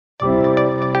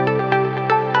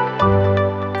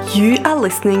You are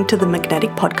listening to the Magnetic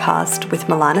Podcast with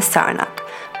Milana Saranak,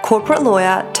 corporate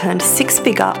lawyer turned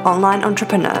six-figure online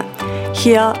entrepreneur.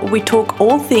 Here we talk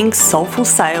all things soulful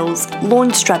sales,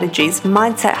 launch strategies,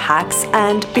 mindset hacks,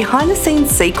 and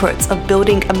behind-the-scenes secrets of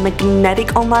building a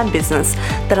magnetic online business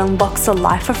that unlocks a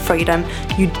life of freedom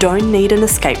you don't need an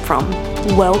escape from.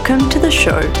 Welcome to the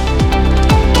show.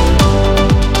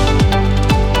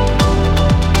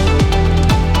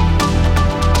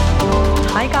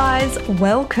 Hi guys,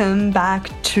 welcome back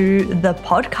to the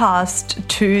podcast,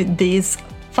 to this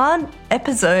fun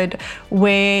episode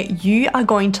where you are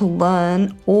going to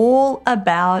learn all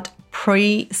about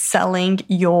pre-selling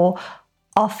your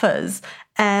offers.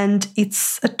 And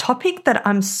it's a topic that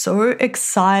I'm so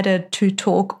excited to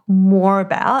talk more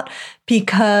about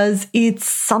because it's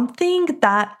something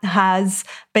that has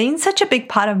been such a big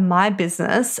part of my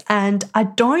business, and I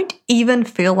don't even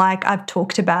feel like I've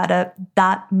talked about it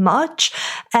that much.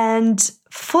 And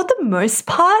for the most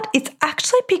part, it's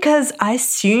actually because I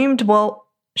assumed, well,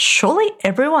 surely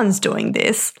everyone's doing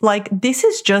this. Like, this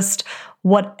is just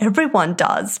what everyone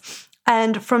does.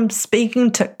 And from speaking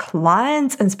to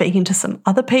clients and speaking to some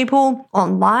other people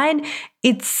online,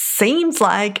 it seems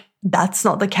like that's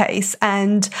not the case.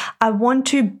 And I want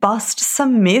to bust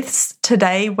some myths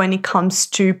today when it comes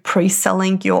to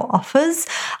pre-selling your offers.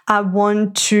 I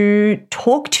want to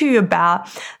talk to you about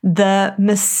the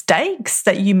mistakes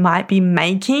that you might be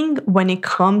making when it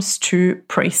comes to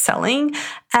pre-selling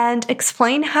and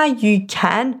explain how you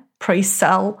can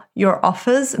pre-sell your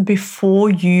offers before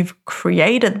you've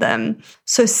created them.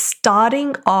 So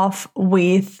starting off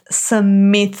with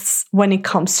some myths when it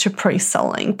comes to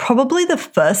pre-selling. Probably the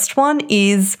first one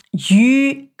is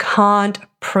you can't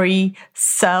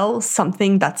pre-sell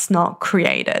something that's not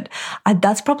created. And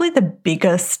that's probably the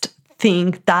biggest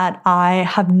thing that I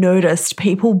have noticed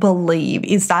people believe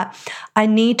is that I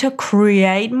need to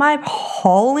create my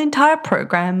whole entire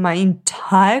program, my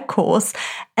entire course,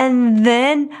 and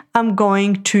then I'm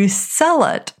going to sell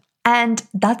it. And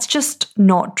that's just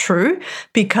not true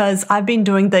because I've been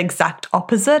doing the exact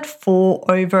opposite for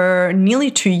over nearly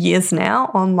 2 years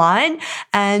now online,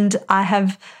 and I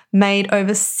have made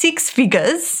over six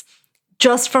figures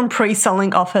just from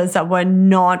pre-selling offers that were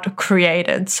not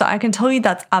created. So I can tell you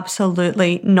that's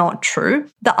absolutely not true.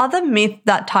 The other myth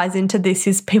that ties into this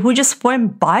is people just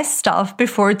won't buy stuff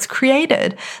before it's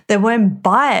created. They won't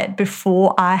buy it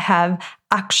before I have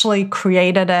actually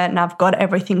created it and I've got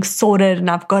everything sorted and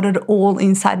I've got it all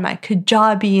inside my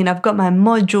Kajabi and I've got my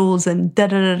modules and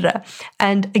da-da-da-da.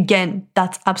 And again,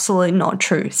 that's absolutely not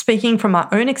true. Speaking from my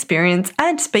own experience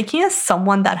and speaking as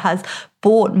someone that has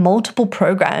bought multiple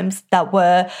programs that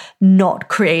were not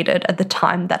created at the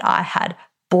time that I had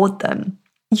bought them.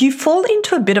 You fall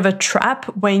into a bit of a trap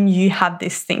when you have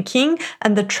this thinking,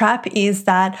 and the trap is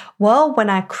that, well, when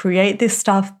I create this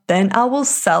stuff, then I will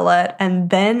sell it and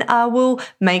then I will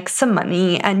make some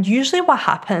money. And usually what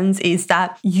happens is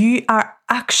that you are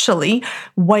actually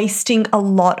wasting a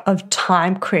lot of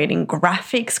time creating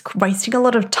graphics, wasting a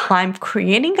lot of time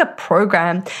creating a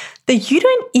program that you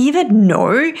don't even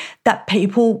know that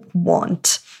people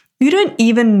want. You don't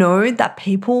even know that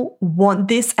people want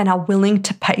this and are willing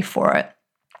to pay for it.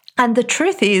 And the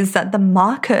truth is that the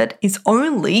market is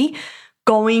only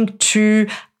going to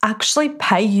actually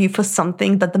pay you for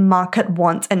something that the market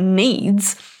wants and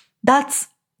needs. That's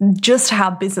just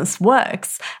how business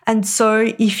works. And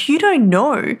so if you don't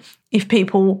know if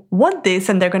people want this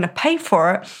and they're going to pay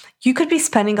for it, you could be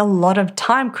spending a lot of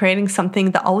time creating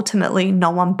something that ultimately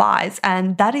no one buys.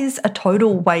 And that is a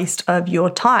total waste of your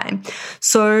time.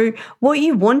 So what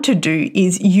you want to do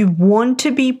is you want to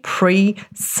be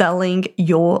pre-selling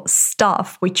your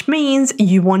stuff, which means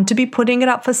you want to be putting it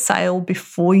up for sale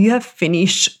before you have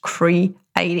finished creating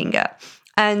it.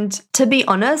 And to be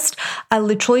honest, I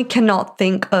literally cannot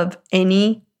think of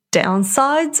any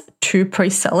downsides to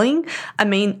pre-selling. I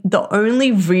mean, the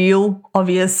only real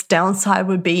obvious downside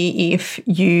would be if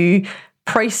you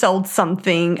pre-sold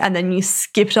something and then you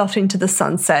skipped off into the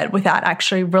sunset without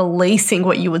actually releasing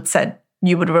what you would said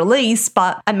you would release.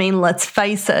 But I mean, let's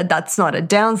face it, that's not a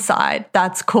downside.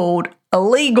 That's called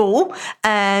illegal.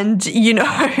 And,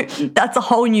 that's a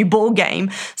whole new ball game.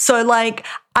 So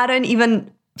I don't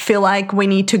even feel like we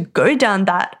need to go down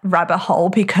that rabbit hole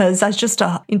because that's just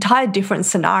an entire different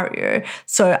scenario.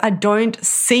 So I don't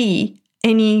see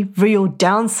any real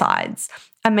downsides.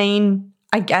 I mean,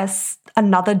 I guess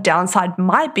another downside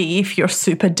might be if you're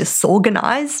super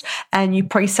disorganized and you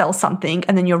pre-sell something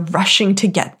and then you're rushing to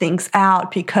get things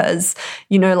out because,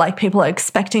 people are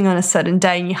expecting on a certain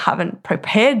day and you haven't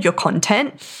prepared your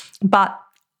content. But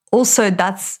Also,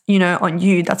 that's, on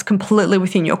you. That's completely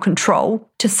within your control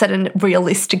to set a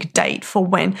realistic date for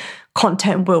when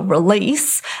content will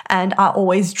release. And I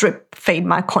always drip feed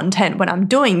my content when I'm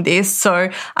doing this. So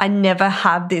I never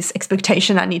have this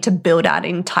expectation I need to build out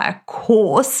an entire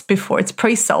course before it's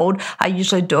pre-sold. I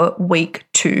usually do it week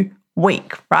to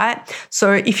week, right?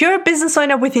 So if you're a business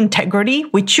owner with integrity,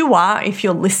 which you are, if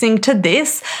you're listening to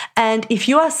this, and if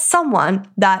you are someone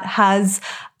that has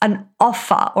an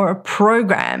offer or a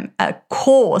program, a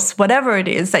course, whatever it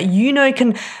is that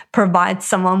can provide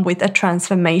someone with a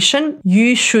transformation,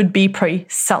 you should be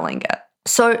pre-selling it.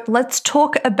 So let's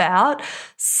talk about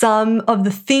some of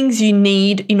the things you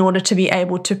need in order to be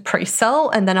able to pre-sell,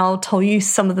 and then I'll tell you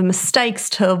some of the mistakes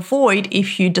to avoid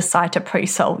if you decide to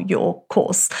pre-sell your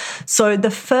course. So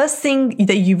the first thing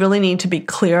that you really need to be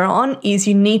clear on is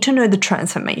you need to know the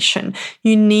transformation.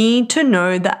 You need to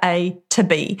know the A to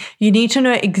B. You need to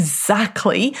know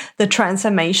exactly the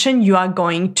transformation you are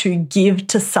going to give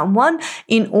to someone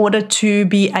in order to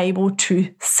be able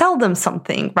to sell them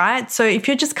something, right? So if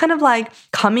you're just kind of like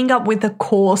coming up with a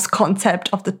course concept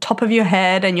off the top of your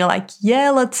head and you're like, yeah,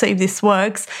 let's see if this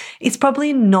works, it's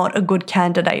probably not a good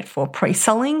candidate for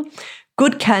pre-selling.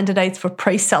 Good candidates for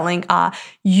pre-selling are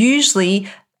usually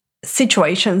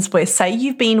situations where, say,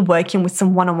 you've been working with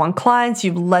some one-on-one clients,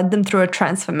 you've led them through a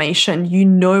transformation, you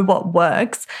know what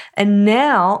works, and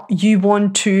now you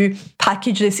want to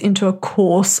package this into a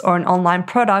course or an online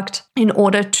product in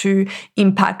order to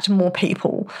impact more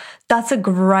people. That's a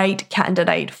great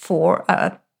candidate for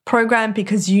a program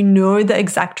because you know the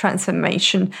exact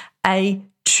transformation A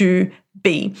to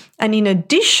B. And in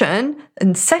addition,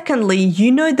 and secondly,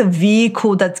 you know the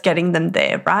vehicle that's getting them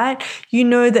there, right? You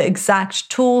know the exact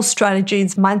tools,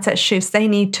 strategies, mindset shifts they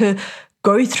need to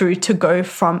go through to go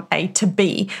from A to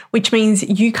B, which means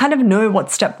you kind of know what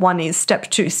step 1 is,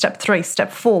 step 2, step 3,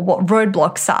 step 4, what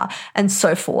roadblocks are, and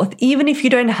so forth. Even if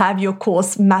you don't have your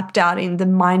course mapped out in the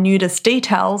minutest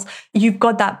details, you've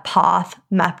got that path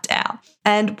mapped out.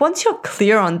 And once you're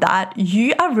clear on that,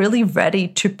 you are really ready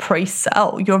to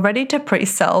pre-sell. You're ready to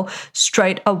pre-sell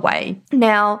straight away.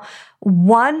 Now,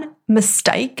 one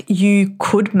mistake you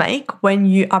could make when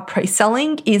you are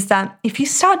pre-selling is that if you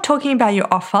start talking about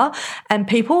your offer and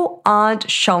people aren't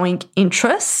showing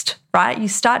interest, right? You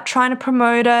start trying to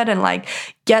promote it and like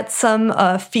get some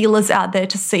feelers out there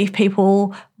to see if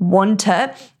people want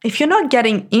it. If you're not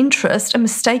getting interest, a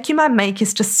mistake you might make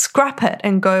is to scrap it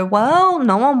and go, well,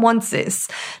 no one wants this.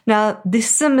 Now,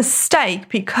 this is a mistake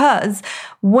because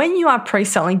when you are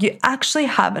pre-selling, you actually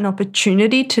have an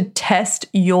opportunity to test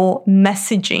your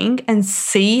messaging and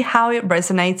see how it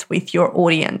resonates with your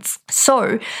audience.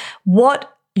 So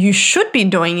what you should be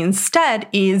doing instead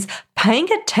is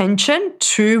paying attention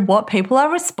to what people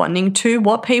are responding to,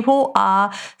 what people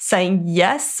are saying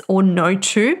yes or no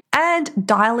to, and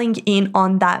dialing in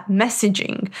on that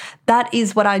messaging. That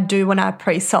is what I do when I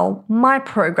pre-sell my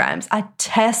programs. I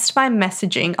test my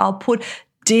messaging. I'll put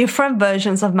different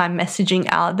versions of my messaging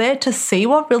out there to see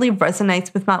what really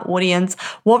resonates with my audience,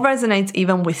 what resonates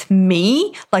even with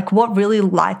me, like what really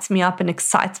lights me up and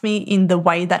excites me in the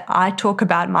way that I talk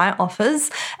about my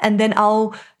offers. And then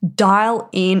I'll dial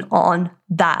in on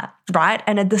that, right?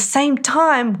 And at the same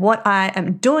time, what I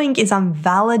am doing is I'm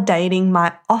validating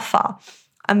my offer.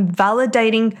 I'm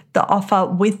validating the offer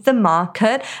with the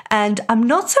market, and I'm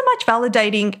not so much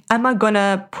validating, am I going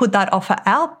to put that offer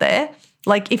out there?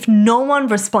 Like if no one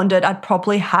responded, I'd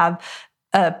probably have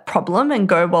a problem and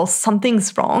go, well,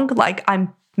 something's wrong. Like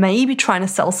I'm maybe trying to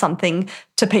sell something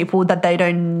to people that they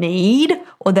don't need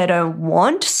or they don't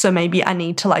want. So maybe I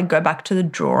need to like go back to the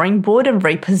drawing board and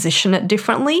reposition it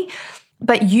differently.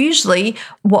 But usually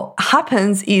what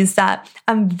happens is that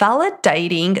I'm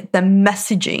validating the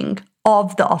messaging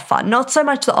of the offer, not so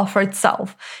much the offer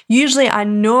itself. Usually I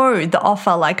know the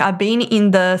offer, like I've been in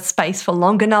the space for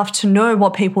long enough to know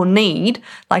what people need.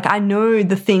 Like I know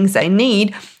the things they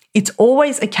need. It's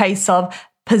always a case of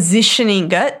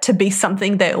positioning it to be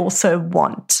something they also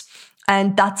want.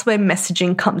 And that's where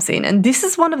messaging comes in. And this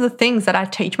is one of the things that I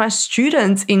teach my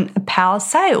students in Power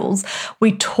Sales.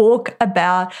 We talk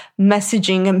about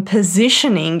messaging and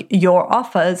positioning your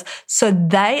offers so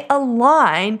they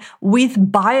align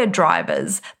with buyer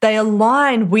drivers. They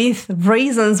align with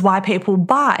reasons why people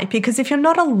buy. Because if you're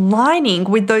not aligning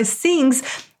with those things,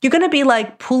 you're going to be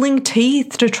like pulling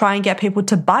teeth to try and get people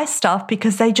to buy stuff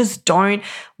because they just don't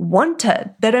want it.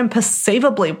 They don't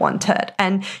perceivably want it.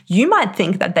 And you might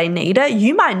think that they need it.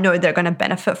 You might know they're going to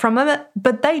benefit from it,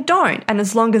 but they don't. And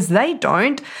as long as they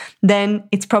don't, then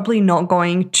it's probably not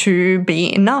going to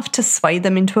be enough to sway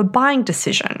them into a buying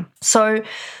decision. So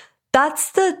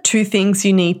that's the two things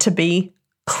you need to be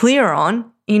clear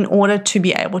on in order to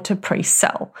be able to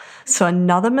pre-sell. So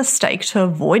another mistake to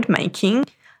avoid making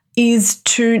is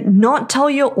to not tell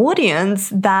your audience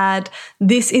that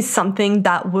this is something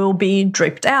that will be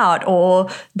dripped out or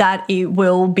that it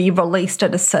will be released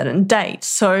at a certain date.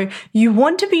 So you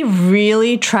want to be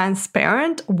really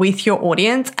transparent with your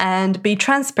audience and be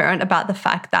transparent about the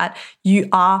fact that you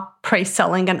are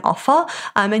pre-selling an offer.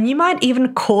 And you might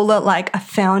even call it like a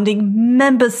founding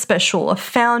member special, a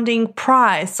founding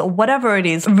price, or whatever it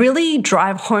is. Really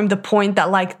drive home the point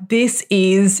that like this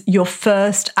is your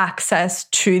first access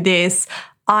to this.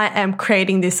 I am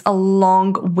creating this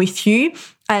along with you.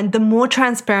 And the more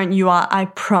transparent you are, I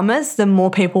promise, the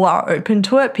more people are open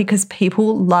to it because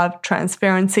people love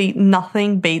transparency.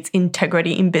 Nothing beats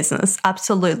integrity in business.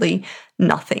 Absolutely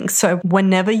nothing. So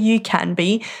whenever you can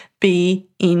be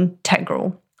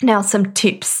integral. Now, some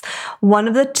tips. One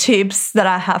of the tips that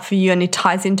I have for you, and it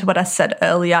ties into what I said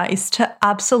earlier, is to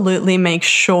absolutely make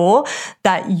sure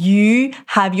that you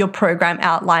have your program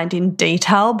outlined in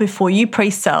detail before you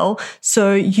pre-sell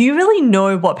so you really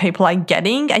know what people are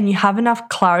getting and you have enough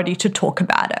clarity to talk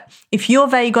about it. If you're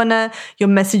vague on it, your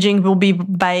messaging will be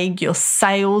vague, your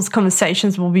sales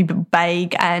conversations will be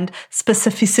vague, and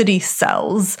specificity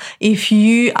sells. If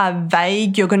you are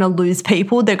vague, you're going to lose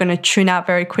people. They're going to tune out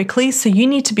very quickly. So you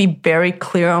need to be very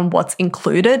clear on what's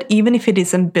included, even if it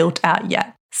isn't built out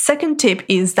yet. Second tip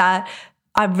is that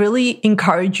I really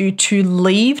encourage you to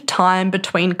leave time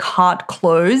between cart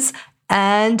close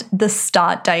and the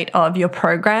start date of your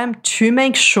program to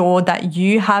make sure that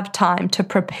you have time to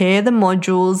prepare the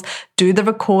modules, do the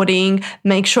recording,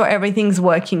 make sure everything's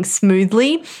working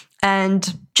smoothly,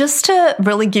 and just to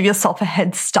really give yourself a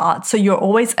head start. So you're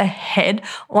always ahead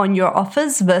on your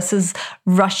offers versus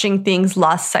rushing things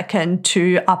last second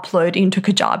to upload into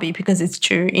Kajabi because it's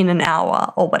due in an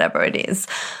hour or whatever it is.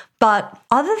 But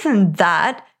other than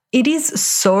that, it is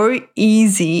so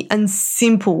easy and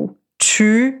simple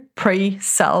to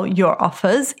pre-sell your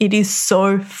offers. It is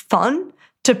so fun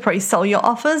to pre-sell your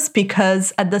offers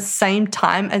because at the same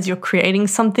time as you're creating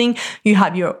something, you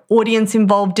have your audience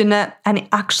involved in it, and it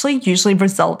actually usually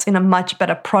results in a much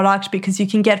better product because you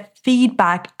can get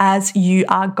feedback as you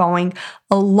are going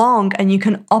along and you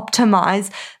can optimize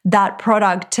that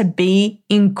product to be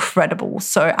incredible.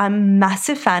 So I'm a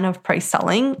massive fan of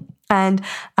pre-selling, and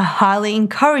I highly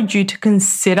encourage you to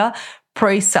consider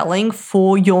pre-selling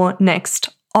for your next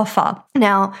offer.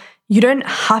 Now, you don't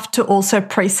have to also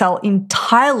pre-sell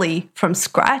entirely from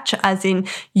scratch, as in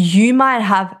you might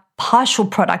have partial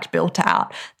product built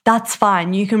out. That's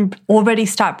fine. You can already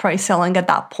start pre-selling at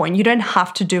that point. You don't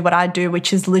have to do what I do,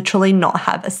 which is literally not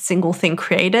have a single thing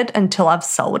created until I've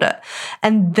sold it.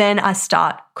 And then I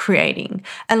start creating.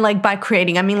 And like by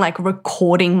creating, I mean like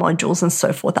recording modules and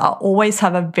so forth. I'll always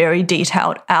have a very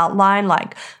detailed outline,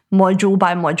 like module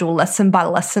by module, lesson by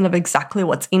lesson of exactly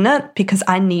what's in it, because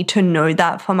I need to know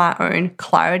that for my own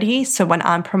clarity. So when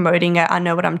I'm promoting it, I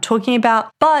know what I'm talking about,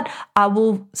 but I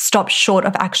will stop short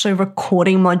of actually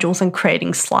recording modules and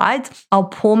creating slides. I'll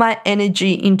pour my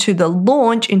energy into the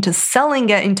launch, into selling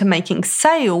it, into making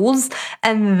sales,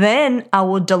 and then I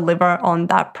will deliver on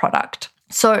that product.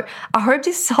 So I hope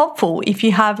this is helpful. If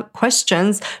you have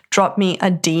questions, drop me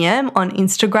a DM on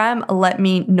Instagram, let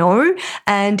me know.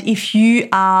 And if you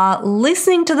are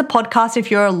listening to the podcast,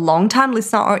 if you're a long-time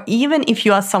listener, or even if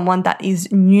you are someone that is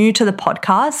new to the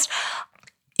podcast,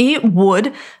 it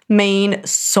would mean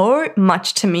so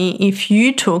much to me if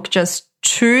you took just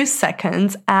 2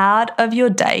 seconds out of your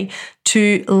day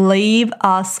to leave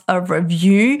us a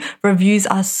review. Reviews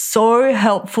are so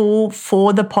helpful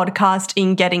for the podcast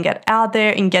in getting it out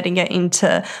there, in getting it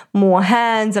into more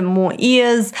hands and more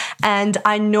ears. And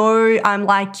I know I'm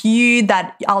like you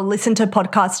that I'll listen to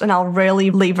podcasts and I'll rarely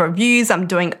leave reviews. I'm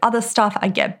doing other stuff. I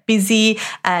get busy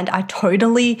and I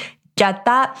totally get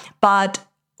that. But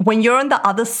when you're on the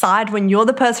other side, when you're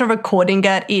the person recording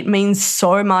it, it means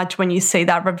so much when you see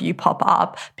that review pop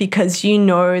up because you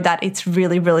know that it's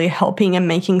really, really helping and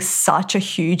making such a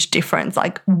huge difference.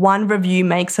 Like one review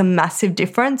makes a massive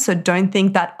difference. So don't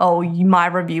think that, oh, my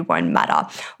review won't matter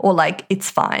or like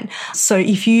it's fine. So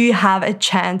if you have a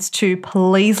chance to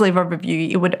please leave a review,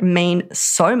 it would mean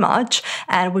so much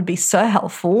and would be so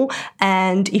helpful.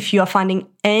 And if you are finding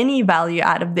any value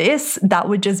out of this, that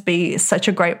would just be such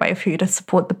a great way for you to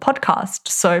support the podcast.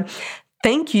 So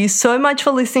thank you so much for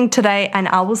listening today, and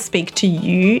I will speak to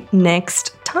you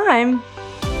next time.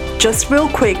 just real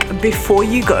quick before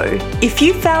you go, if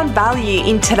you found value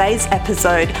in today's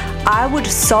episode, I would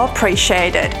so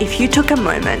appreciate it if you took a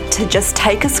moment to just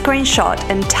take a screenshot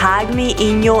and tag me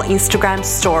in your Instagram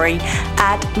story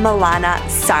at Milana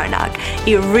Sarnak.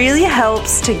 It really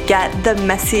helps to get the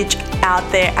message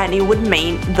out there and it would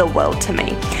mean the world to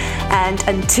me. And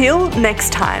until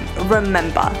next time,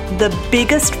 remember, the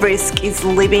biggest risk is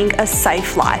living a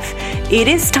safe life. It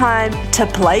is time to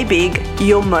play big.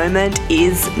 Your moment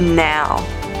is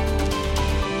now.